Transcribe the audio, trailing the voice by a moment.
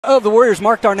Of the Warriors,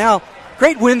 Mark Darnall.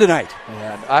 Great win tonight.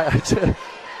 Man,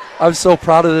 I'm so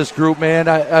proud of this group, man.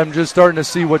 I'm just starting to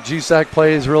see what GSAC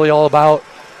play is really all about.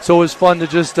 So it was fun to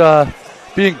just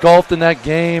be engulfed in that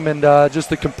game and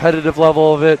just the competitive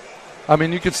level of it. I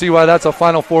mean, you can see why that's a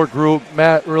Final Four group.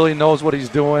 Matt really knows what he's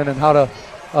doing and how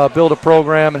to build a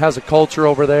program and has a culture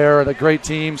over there and a great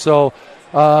team. So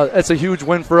it's a huge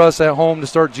win for us at home to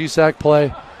start GSAC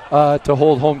play. To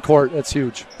hold home court, that's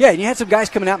huge. Yeah, and you had some guys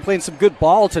coming out and playing some good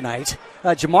ball tonight.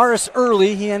 Jamaris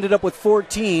Early, he ended up with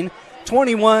 14,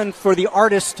 21 for the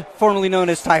artist formerly known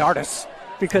as Ty Artis,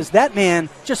 because that man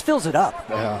just fills it up.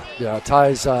 Yeah.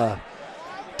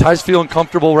 Ty's feeling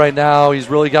comfortable right now. He's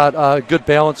really got good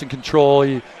balance and control.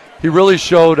 He really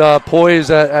showed poise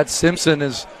at Simpson.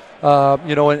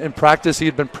 In practice he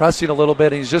had been pressing a little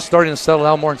bit, and he's just starting to settle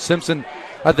down more. And Simpson,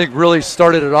 I think, really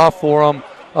started it off for him.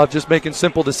 Of just making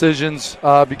simple decisions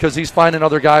because he's finding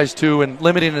other guys too and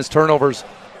limiting his turnovers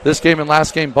this game and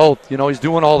last game both. He's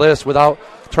doing all this without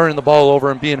turning the ball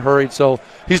over and being hurried. So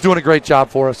he's doing a great job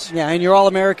for us. Yeah, and your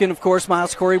All-American, of course,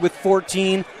 Miles Corey with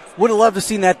 14. Would have loved to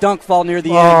seen that dunk fall near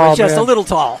the end, but just a little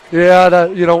tall. Yeah,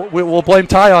 we'll blame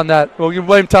Ty on that. We'll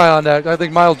blame Ty on that. I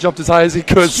think Miles jumped as high as he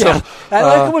could. Yeah. So, I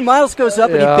like it when Miles goes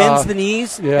up and he bends the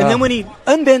knees, and then when he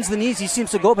unbends the knees, he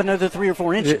seems to go up another 3 or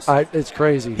 4 inches. It's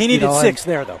crazy. He needed 6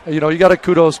 there, though. You got to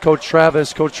kudos Coach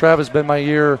Travis. Coach Travis has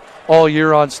been all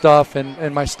year on stuff,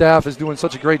 and my staff is doing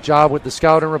such a great job with the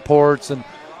scouting reports, and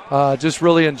just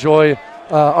really enjoy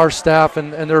our staff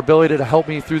and their ability to help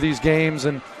me through these games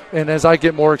and as I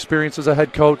get more experience as a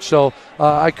head coach. So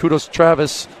I kudos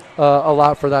Travis a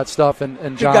lot for that stuff. And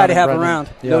John. Good guy to have Brendan. around,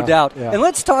 no doubt. Yeah. And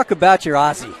let's talk about your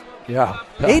Aussie. Yeah.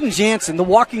 Aiden Jansen, the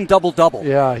walking double-double.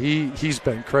 Yeah, he's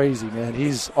been crazy, man.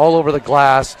 He's all over the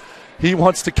glass. He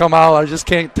wants to come out. I just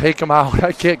can't take him out.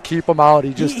 I can't keep him out.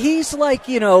 He's like,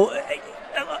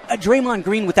 a Draymond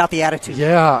Green without the attitude.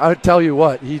 Yeah, I tell you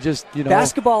what, he just,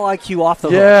 basketball IQ off the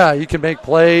hook. Yeah, he can make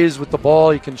plays with the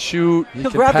ball. He can shoot.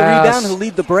 He'll grab the rebound. He'll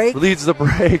lead the break. Leads the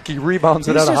break. He rebounds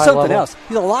it at a high level. He's just something else.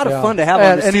 He's a lot of fun to have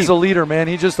on this and team. he's a leader, man.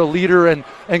 He's just a leader, and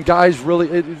guys really.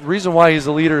 The reason why he's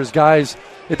a leader is guys.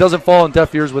 It doesn't fall on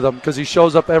deaf ears with him because he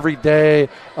shows up every day.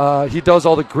 He does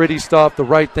all the gritty stuff, the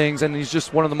right things, and he's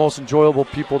just one of the most enjoyable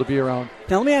people to be around.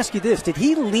 Now let me ask you this: did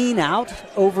he lean out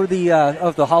over the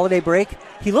of the holiday break?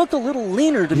 He looked a little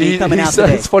leaner to me coming out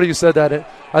today. It's funny you said that.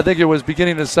 I think it was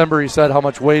beginning of December he said how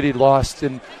much weight he'd lost.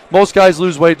 And most guys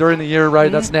lose weight during the year, right?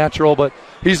 Mm-hmm. That's natural, but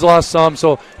he's lost some.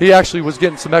 So he actually was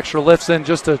getting some extra lifts in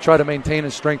just to try to maintain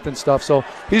his strength and stuff. So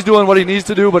he's doing what he needs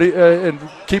to do, but and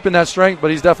keeping that strength, but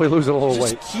he's definitely losing a little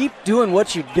weight. Just keep doing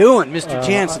what you're doing, Mr.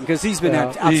 Jansen, because he's been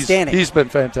outstanding. He's been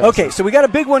fantastic. Okay, so we got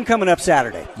a big one coming up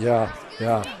Saturday. Yeah.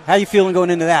 How you feeling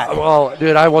going into that? Well,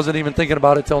 dude, I wasn't even thinking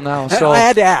about it till now. So I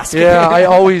had to ask. Yeah, I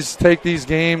always take these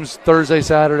games Thursday,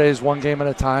 Saturdays, one game at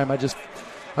a time. I just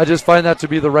find that to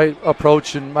be the right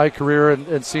approach in my career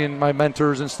and seeing my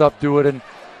mentors and stuff do it. And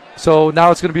so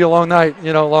now it's going to be a long night,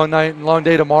 and long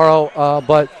day tomorrow.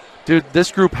 But, dude,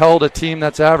 this group held a team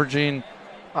that's averaging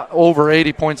over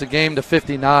 80 points a game to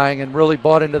 59 and really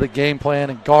bought into the game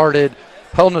plan and guarded.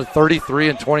 Held them to 33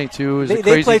 and 22 is a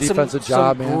crazy defensive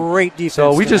job, man. Great defense.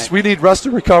 So we need rest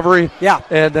and recovery. Yeah.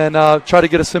 And then try to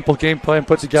get a simple game plan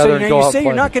put together and go out and play. So you say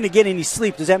you're not going to get any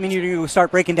sleep. Does that mean you're going to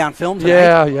start breaking down film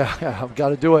tonight? Yeah. I've got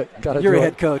to do it. You're a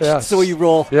head coach. That's the way you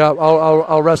roll. Yeah.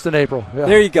 I'll rest in April. Yeah.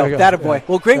 There you go. That a boy. Yeah.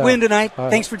 Well, great win tonight. Right.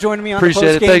 Thanks for joining me on Appreciate the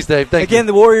post game. Thanks, Dave. Thank you. Again,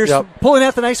 the Warriors pulling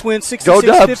out the nice win,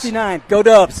 66-59. Go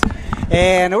Dubs.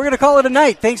 And we're going to call it a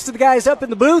night. Thanks to the guys up in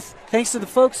the booth. Thanks to the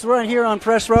folks right here on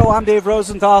Press Row. I'm Dave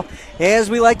Rosenthal. As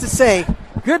we like to say,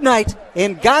 good night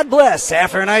and God bless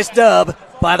after a nice dub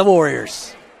by the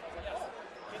Warriors.